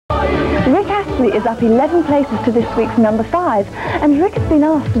Astley is up 11 places to this week's number 5, and Rick has been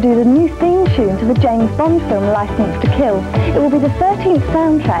asked to do the new theme tune to the James Bond film Licence to Kill. It will be the 13th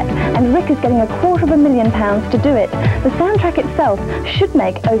soundtrack, and Rick is getting £250,000 to do it. The soundtrack itself should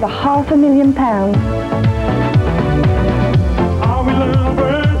make over £500,000. Are we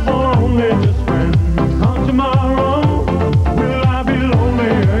lovers or only just friends? Come tomorrow, will I be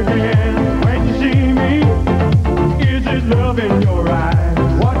lonely again? When you see me, is it love in your eyes?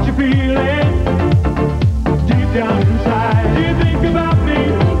 What you feeling deep down inside? Do you think about me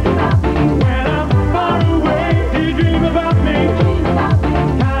when I'm far away? Do you dream about me?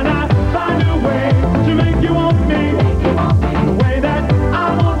 Can I find a way to make you want me the way that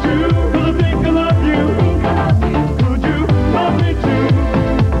I want you? 'Cause I think I love you. Could you love me too?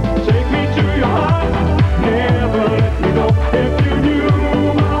 Take me to your heart, never let me go. If you knew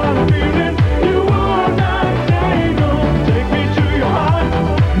what I'm feeling, you would not say no. Take me to your heart,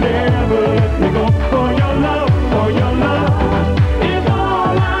 never let me go. For your love is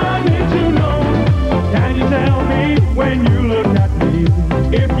all I need to know. Can you tell me when you look at me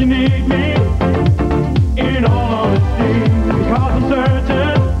if you need me? In all honesty, because I'm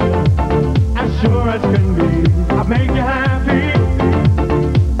certain, as sure as can be, I'll make you happy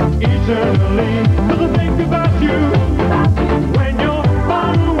eternally. 'Cause I think about you when you're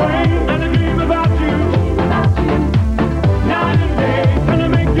far away, and I dream about you night and day. Can I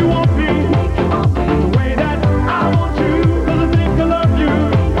make you want me the way that I want you? 'Cause I think I love you.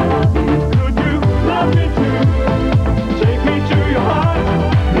 Could you love me too? Take me to your heart,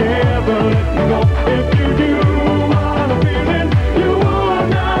 never let me go. If you knew what I'm feeling, you would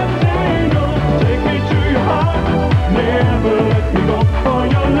not say no. Take me to your heart, never let me go. For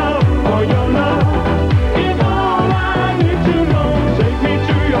your love is all I need to know. Take me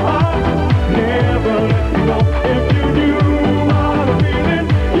to your heart, never let me go. If you knew what I'm feeling,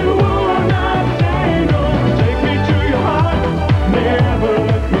 you would not say no. Take me to your heart, never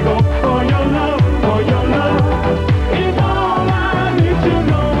let me go. For your love is all I need to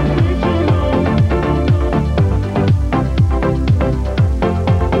know.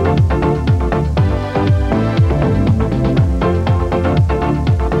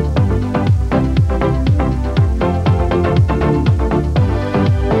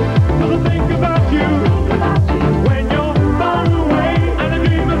 Cause I think about you when you're far away, and I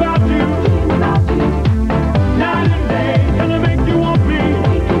dream about you night and day. Can I make you want me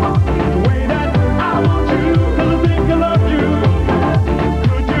the way that I want you? 'Cause I think I love you.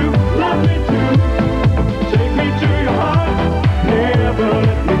 Could you love me too? Take me to your heart, never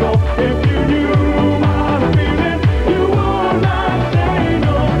let me go. If you knew what I'm feeling, you would not say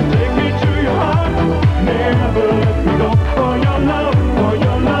no. Take me to your heart, never let me go. For your love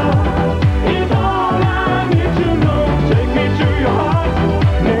is all I need to know. Take me to your heart,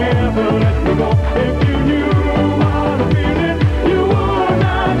 never let me go. If you knew what I'm feeling, you would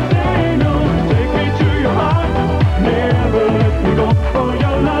not say no. Take me to your heart, never let me go. For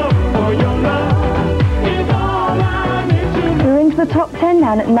your love is all I need to know. We're into the top 10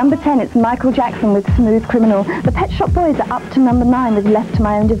 now, and at number 10 it's Michael Jackson with Smooth Criminal. The Pet Shop Boys are up to number 9 with Left to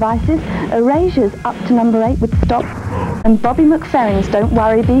My Own Devices. Erasure's up to number 8 with Stop. And Bobby McFerrin's Don't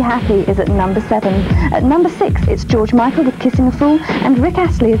Worry Be Happy is at number 7. At number 6 it's George Michael with Kissing a Fool, and Rick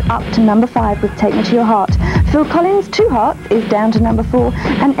Astley is up to number 5 with Take Me to Your Heart. Phil Collins' Two Hearts is down to number 4,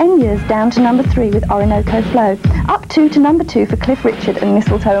 and Enya's down to number 3 with Orinoco Flow. Up 2 to number 2 for Cliff Richard and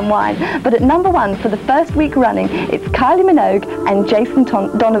Mistletoe and Wine. But at number 1 for the first week running, it's Kylie Minogue and Jason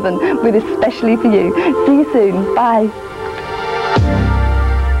Donovan with Especially for You. See you soon. Bye.